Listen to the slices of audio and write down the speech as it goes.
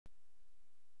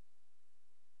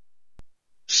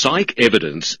Psych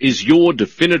Evidence is your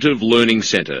definitive learning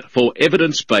centre for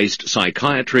evidence-based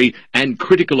psychiatry and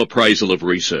critical appraisal of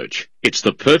research. It's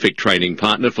the perfect training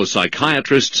partner for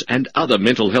psychiatrists and other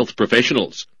mental health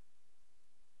professionals.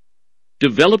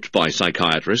 Developed by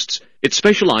psychiatrists, it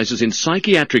specialises in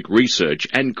psychiatric research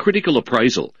and critical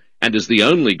appraisal, and is the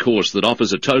only course that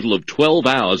offers a total of 12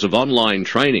 hours of online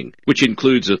training, which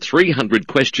includes a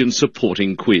 300-question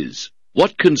supporting quiz.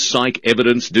 What can Psych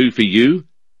Evidence do for you?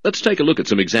 Let's take a look at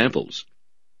some examples.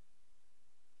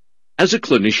 As a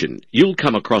clinician, you'll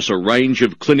come across a range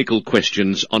of clinical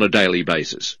questions on a daily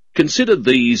basis. Consider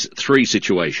these three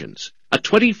situations. A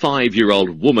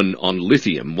 25-year-old woman on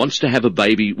lithium wants to have a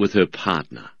baby with her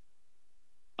partner.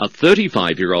 A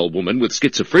 35-year-old woman with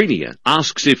schizophrenia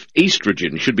asks if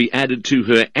estrogen should be added to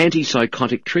her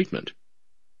antipsychotic treatment.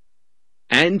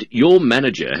 And your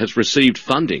manager has received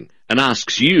funding and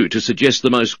asks you to suggest the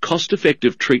most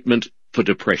cost-effective treatment for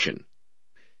depression.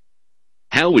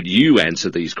 How would you answer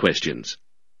these questions?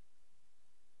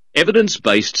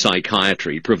 Evidence-based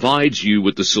psychiatry provides you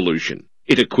with the solution.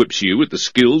 It equips you with the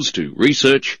skills to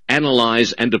research,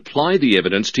 analyse and apply the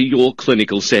evidence to your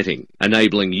clinical setting,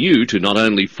 enabling you to not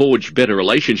only forge better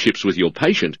relationships with your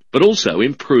patient, but also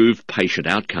improve patient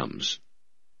outcomes.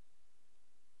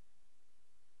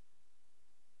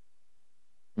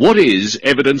 What is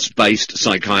evidence-based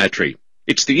psychiatry?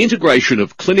 It's the integration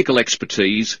of clinical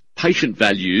expertise, patient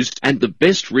values, and the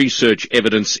best research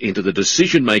evidence into the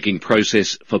decision-making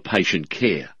process for patient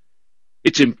care.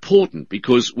 It's important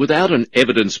because without an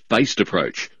evidence-based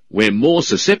approach, we're more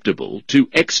susceptible to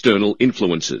external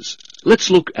influences. Let's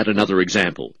look at another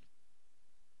example.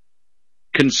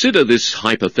 Consider this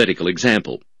hypothetical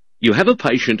example. You have a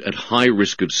patient at high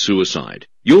risk of suicide.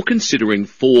 You're considering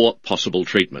 4 possible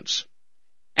treatments.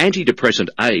 Antidepressant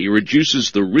A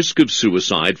reduces the risk of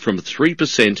suicide from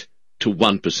 3% to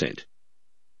 1%.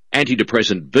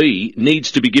 Antidepressant B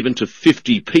needs to be given to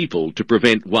 50 people to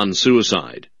prevent 1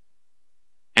 suicide.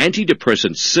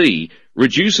 Antidepressant C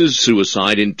reduces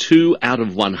suicide in 2 out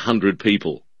of 100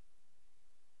 people.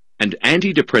 And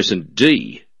antidepressant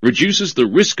D reduces the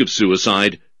risk of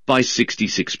suicide by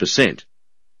 66%.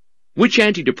 Which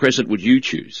antidepressant would you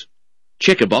choose?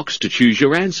 Check a box to choose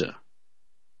your answer.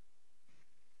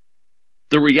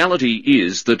 The reality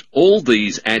is that all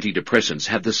these antidepressants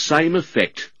have the same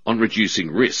effect on reducing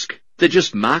risk. They're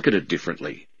just marketed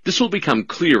differently. This will become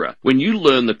clearer when you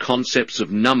learn the concepts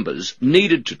of numbers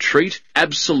needed to treat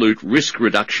absolute risk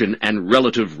reduction and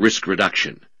relative risk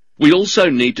reduction. We also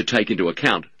need to take into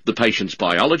account the patient's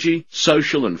biology,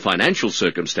 social and financial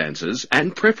circumstances,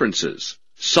 and preferences.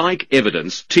 Psych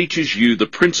Evidence teaches you the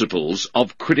principles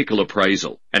of critical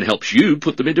appraisal and helps you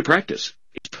put them into practice.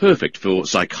 It's perfect for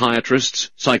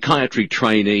psychiatrists, psychiatry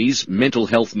trainees, mental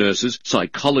health nurses,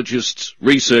 psychologists,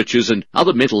 researchers and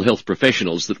other mental health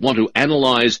professionals that want to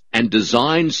analyse and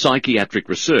design psychiatric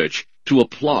research to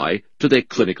apply to their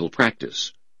clinical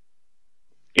practice.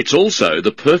 It's also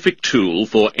the perfect tool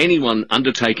for anyone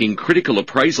undertaking critical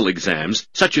appraisal exams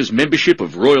such as membership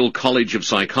of Royal College of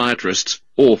Psychiatrists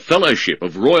or fellowship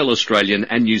of Royal Australian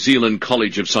and New Zealand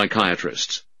College of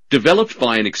Psychiatrists. Developed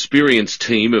by an experienced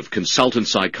team of consultant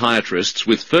psychiatrists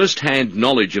with first-hand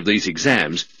knowledge of these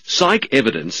exams, Psych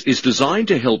Evidence is designed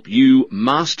to help you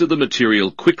master the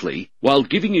material quickly while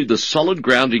giving you the solid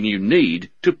grounding you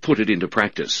need to put it into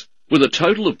practice. With a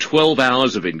total of 12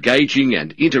 hours of engaging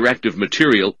and interactive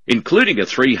material, including a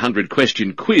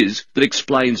 300-question quiz that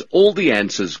explains all the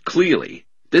answers clearly,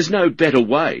 there's no better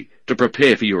way to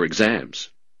prepare for your exams.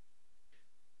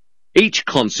 Each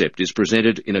concept is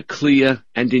presented in a clear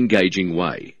and engaging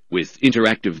way, with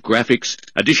interactive graphics,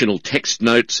 additional text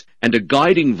notes, and a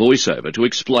guiding voiceover to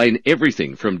explain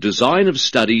everything from design of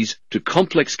studies to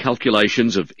complex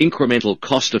calculations of incremental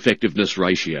cost-effectiveness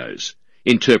ratios,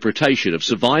 interpretation of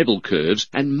survival curves,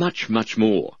 and much, much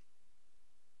more.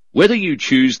 Whether you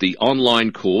choose the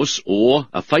online course or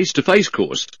a face-to-face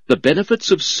course, the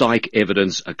benefits of Psych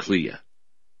Evidence are clear.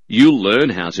 You'll learn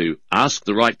how to ask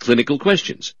the right clinical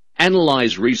questions,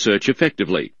 analyse research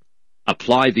effectively,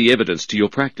 apply the evidence to your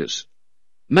practice,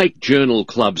 make journal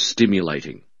clubs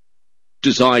stimulating,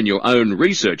 design your own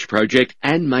research project,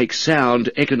 and make sound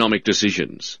economic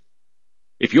decisions.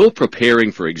 If you're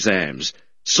preparing for exams,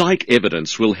 Psych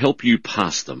Evidence will help you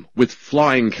pass them with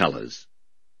flying colours.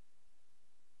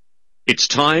 It's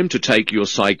time to take your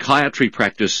psychiatry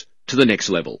practice to the next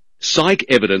level. Psych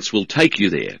Evidence will take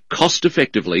you there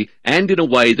cost-effectively and in a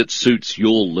way that suits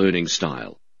your learning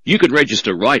style. You can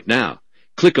register right now.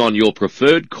 Click on your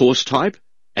preferred course type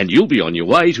and you'll be on your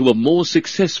way to a more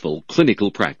successful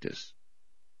clinical practice.